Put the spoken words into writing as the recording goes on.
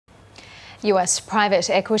US private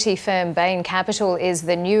equity firm Bain Capital is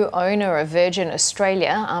the new owner of Virgin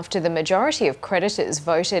Australia after the majority of creditors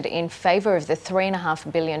voted in favour of the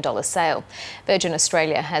 $3.5 billion sale. Virgin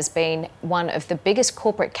Australia has been one of the biggest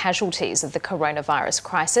corporate casualties of the coronavirus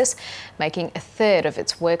crisis, making a third of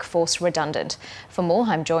its workforce redundant. For more,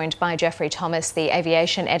 I'm joined by GeoffreyThomas, the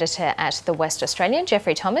aviation editor at The West Australian.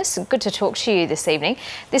 GeoffreyThomas, good to talk to you this evening.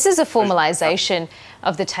 This is a formalisation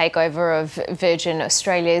of the takeover of Virgin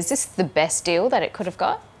Australia. Is this the best deal that it could have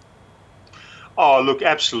got? Oh, look,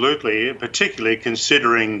 absolutely, particularly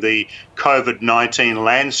considering the COVID-19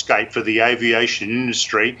 landscape for the aviation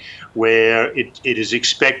industry, where it is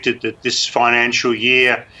expected that this financial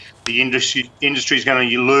year the industry is going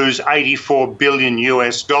to lose $84 billion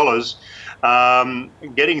US dollars. Getting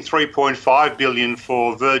 $3.5 billion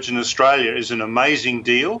for Virgin Australia is an amazing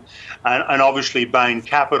deal, and obviously Bain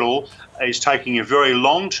Capital is taking a very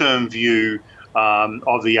long-term view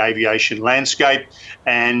of the aviation landscape,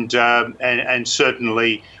 and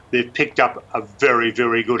certainly they've picked up a very,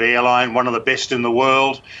 very good airline, one of the best in the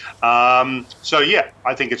world. So yeah,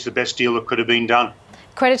 I think it's the best deal that could have been done.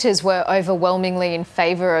 Creditors were overwhelmingly in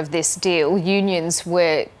favour of this deal. Unions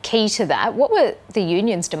were key to that. What were the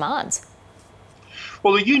unions' demands?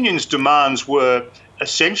 Well, the union's demands were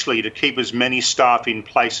essentially to keep as many staff in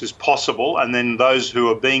place as possible, and then those who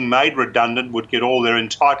are being made redundant would get all their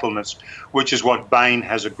entitlements, which is what Bain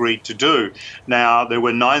has agreed to do. Now, there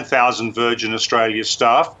were 9,000 Virgin Australia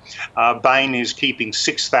staff. Bain is keeping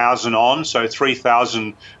 6,000 on, so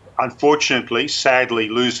 3,000, unfortunately, sadly,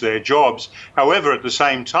 lose their jobs. However, at the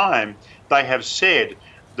same time, they have said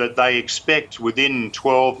that they expect within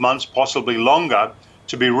 12 months, possibly longer,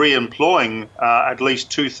 to be re-employing at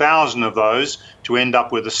least 2,000 of those to end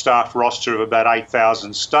up with a staff roster of about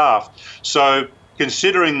 8,000 staff. So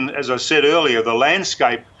considering, as I said earlier, the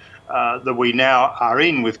landscape that we now are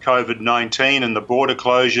in with COVID-19 and the border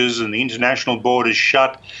closures and the international borders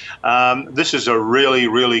shut, this is a really,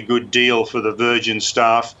 really good deal for the Virgin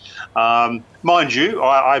staff. Mind you,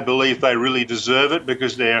 I believe they really deserve it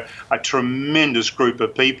because they're a tremendous group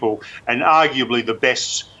of people and arguably the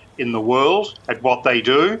best in the world at what they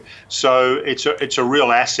do. So it's a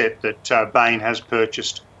real asset that Bain has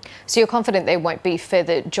purchased. So you're confident there won't be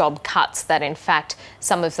further job cuts, that in fact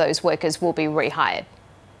some of those workers will be rehired?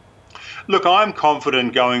 Look, I'm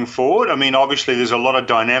confident going forward. I mean, obviously there's a lot of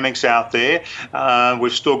dynamics out there.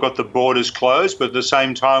 We've still got the borders closed, but at the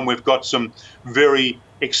same time we've got some very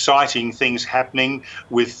exciting things happening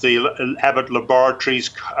with the Abbott Laboratories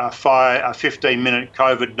a 15-minute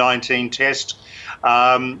COVID-19 test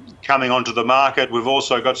coming onto the market. We've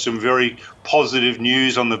also got some very positive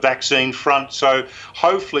news on the vaccine front. So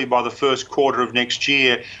hopefully by the first quarter of next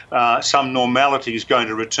year, some normality is going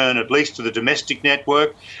to return at least to the domestic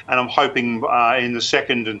network. And I'm hoping in the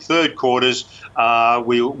second and third quarters,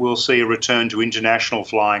 we'll see a return to international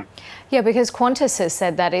flying. Yeah, because Qantas has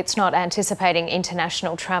said that it's not anticipating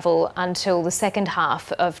international travel until the second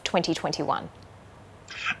half of 2021.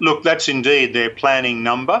 Look, that's indeed their planning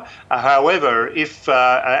number. However, if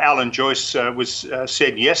Alan Joyce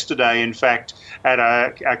said yesterday, in fact, at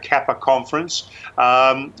a CAPA conference,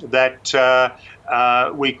 that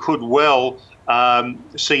we could well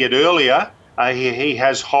see it earlier. He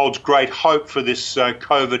holds great hope for this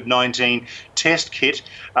COVID-19 test kit,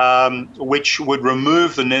 which would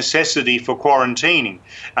remove the necessity for quarantining.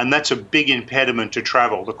 And that's a big impediment to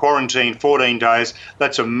travel. The quarantine, 14 days,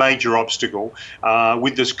 that's a major obstacle.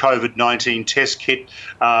 With this COVID-19 test kit,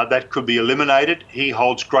 that could be eliminated. He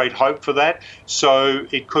holds great hope for that. So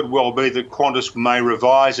it could well be that Qantas may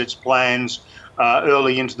revise its plans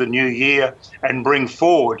early into the new year and bring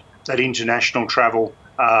forward that international travel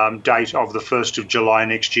date of the 1st of July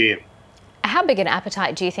next year. How big an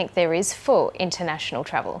appetite do you think there is for international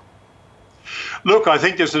travel? Look, I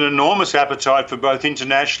think there's an enormous appetite for both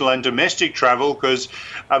international and domestic travel because,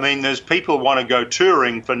 I mean, there's people want to go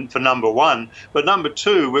touring for number one, but number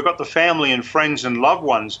two, we've got the family and friends and loved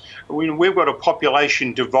ones. We've got a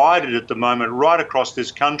population divided at the moment right across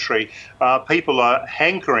this country. People are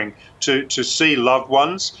hankering to see loved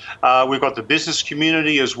ones. We've got the business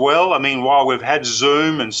community as well. I mean, while we've had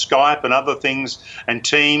Zoom and Skype and other things and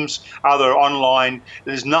Teams, other online,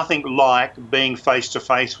 there's nothing like being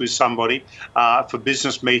face-to-face with somebody for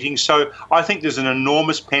business meetings. So I think there's an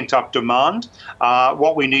enormous pent-up demand.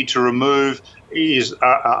 What we need to remove is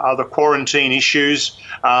are the quarantine issues,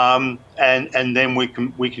 and then we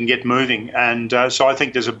can get moving. And so I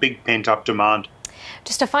think there's a big pent-up demand.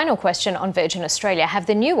 Just a final question on Virgin Australia. Have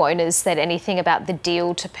the new owners said anything about the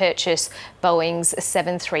deal to purchase Boeing's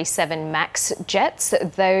 737 MAX jets?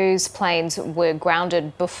 Those planes were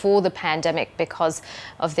grounded before the pandemic because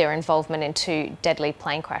of their involvement in 2 deadly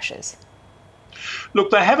plane crashes. Look,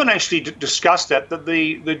 they haven't actually discussed that.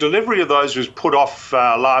 The delivery of those was put off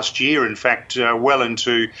last year, in fact, well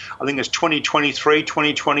into, I think it's 2023,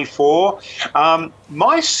 2024.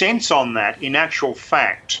 My sense on that, in actual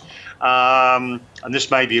fact, and this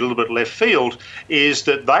may be a little bit left field, is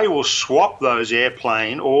that they will swap those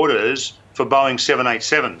airplane orders for Boeing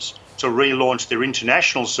 787s to relaunch their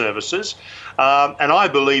international services. And I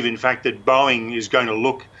believe, in fact, that Boeing is going to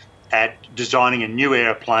look at designing a new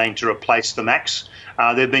airplane to replace the MAX.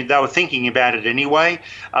 They were thinking about it anyway.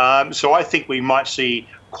 So I think we might see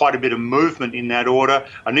quite a bit of movement in that order.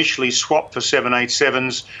 Initially swapped for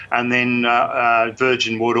 787s, and then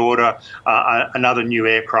Virgin would order another new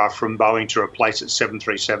aircraft from Boeing to replace its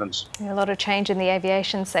 737s. A lot of change in the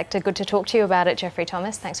aviation sector. Good to talk to you about it,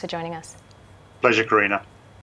 GeoffreyThomas. Thanks for joining us. Pleasure, Karina.